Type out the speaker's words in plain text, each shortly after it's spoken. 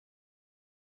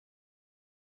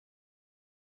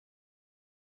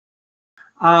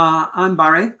I'm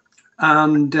Barry,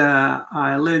 and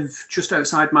I live just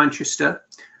outside Manchester.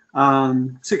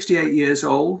 68 years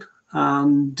old,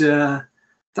 and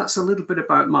that's a little bit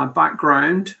about my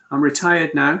background. I'm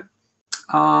retired now,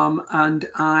 and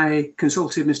I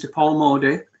consulted Mr. Paul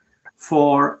Mody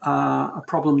for a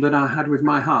problem that I had with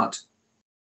my heart.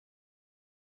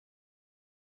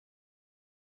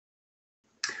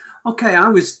 Okay, I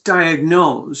was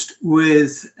diagnosed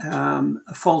with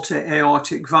a faulty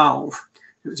aortic valve.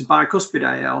 It was a bicuspid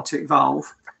aortic valve.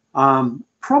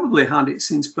 Probably had it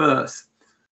since birth.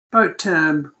 About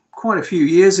quite a few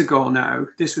years ago now,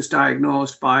 this was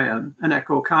diagnosed by an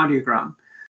echocardiogram,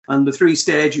 and the 3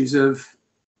 stages of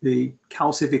the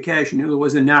calcification, in other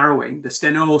words, the narrowing, the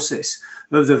stenosis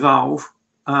of the valve,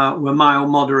 were mild,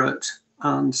 moderate,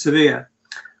 and severe.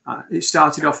 It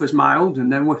started off as mild,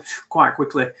 and then quite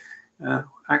quickly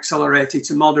accelerated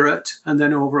to moderate, and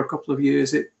then over a couple of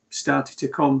years it started to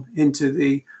come into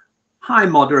the high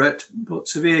moderate but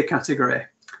severe category.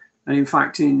 And in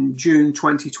fact, in June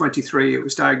 2023 it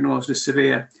was diagnosed as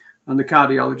severe, and the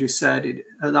cardiologist said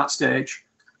at that stage,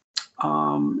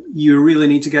 you really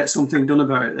need to get something done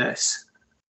about this.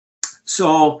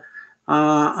 So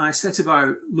I set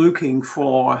about looking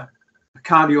for a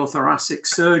cardiothoracic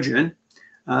surgeon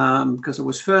because I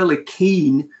was fairly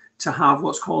keen to have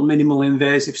what's called minimal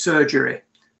invasive surgery.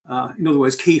 In other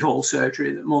words, keyhole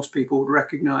surgery that most people would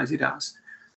recognize it as.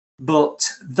 But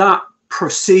that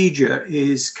procedure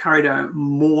is carried out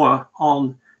more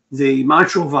on the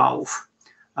mitral valve.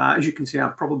 As you can see, I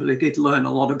probably did learn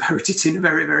a lot about it in a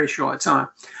very, very short time.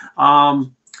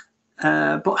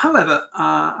 But however,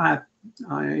 I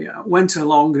went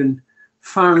along and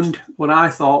found what I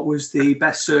thought was the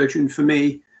best surgeon for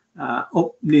me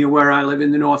up near where I live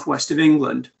in the northwest of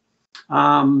England,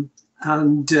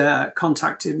 and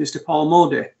contacted Mr. Paul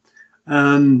Mody.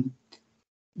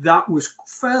 That was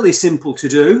fairly simple to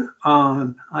do.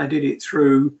 I did it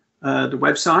through the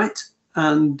website,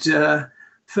 and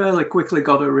fairly quickly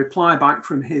got a reply back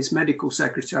from his medical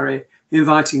secretary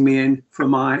inviting me in for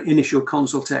my initial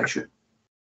consultation.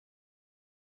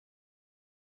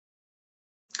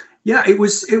 Yeah, it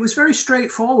was very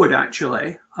straightforward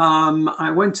actually.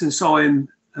 I went and saw him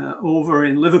over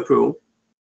in Liverpool,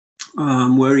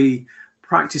 where he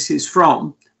practices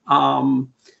from.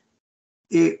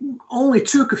 It only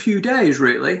took a few days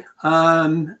really,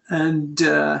 and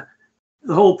the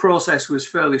whole process was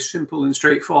fairly simple and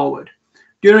straightforward.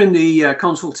 During the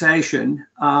consultation,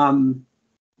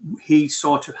 he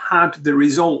sort of had the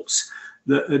results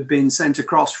that had been sent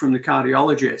across from the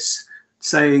cardiologist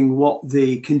saying what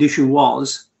the condition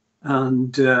was,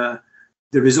 and the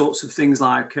results of things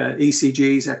like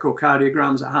ECGs,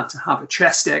 echocardiograms. I had to have a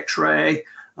chest x-ray,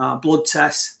 blood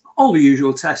tests, all the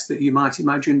usual tests that you might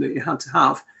imagine that you had to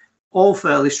have, all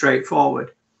fairly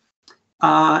straightforward.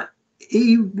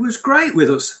 He was great with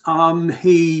us.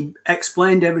 He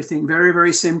explained everything very,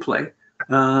 very simply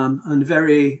and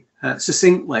very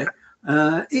succinctly.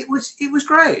 It was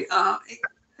great.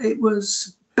 It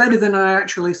was better than I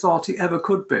actually thought it ever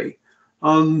could be.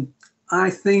 I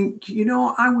think, you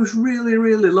know, I was really,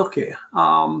 really lucky.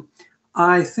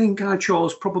 I think I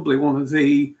chose probably one of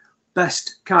the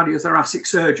best cardiothoracic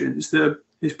surgeons that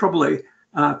is probably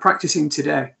practicing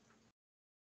today.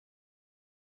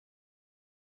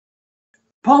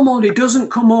 Paul Mody doesn't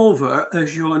come over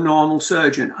as your normal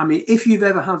surgeon. I mean, if you've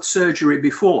ever had surgery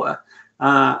before,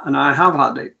 and I have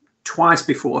had it twice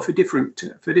before for different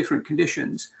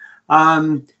conditions,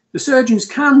 the surgeons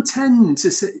can tend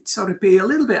to sort of be a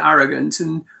little bit arrogant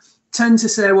and tend to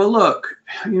say, well, look,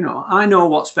 you know, I know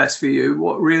what's best for you.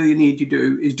 What really you need to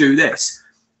do is do this.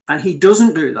 And he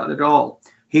doesn't do that at all.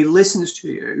 He listens to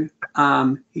you.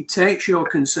 He takes your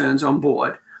concerns on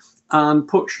board and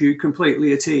puts you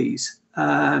completely at ease.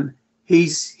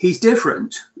 He's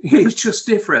different. He's just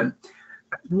different.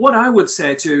 What I would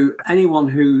say to anyone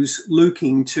who's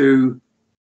looking to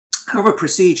have a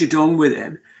procedure done with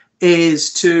him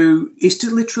is to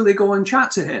literally go and chat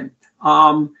to him,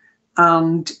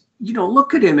 and you know,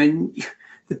 look at him. And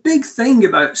the big thing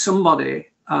about somebody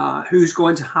who's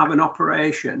going to have an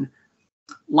operation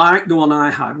like the one I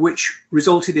had, which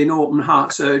resulted in open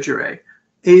heart surgery,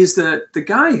 is that the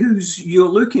guy you're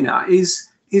looking at is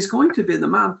going to be the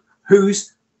man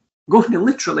who's going to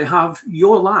literally have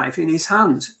your life in his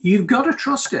hands. You've got to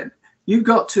trust him. You've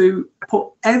got to put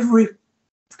every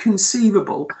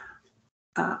conceivable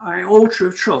iota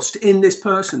of trust in this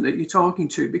person that you're talking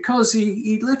to, because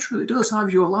he literally does have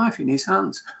your life in his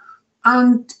hands.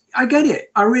 And I get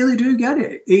it. I really do get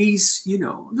it. He's, you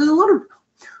know, there's a lot of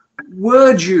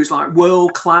words used like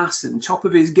world class and top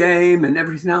of his game and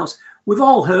everything else. we've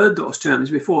all heard those terms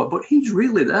before, but he's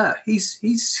really there. He's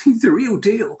the real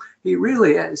deal. He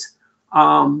really is.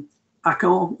 I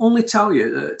can only tell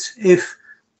you that if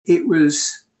it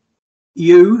was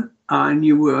you and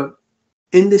you were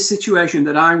in this situation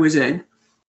that I was in,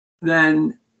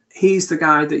 then he's the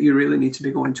guy that you really need to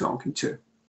be going talking to.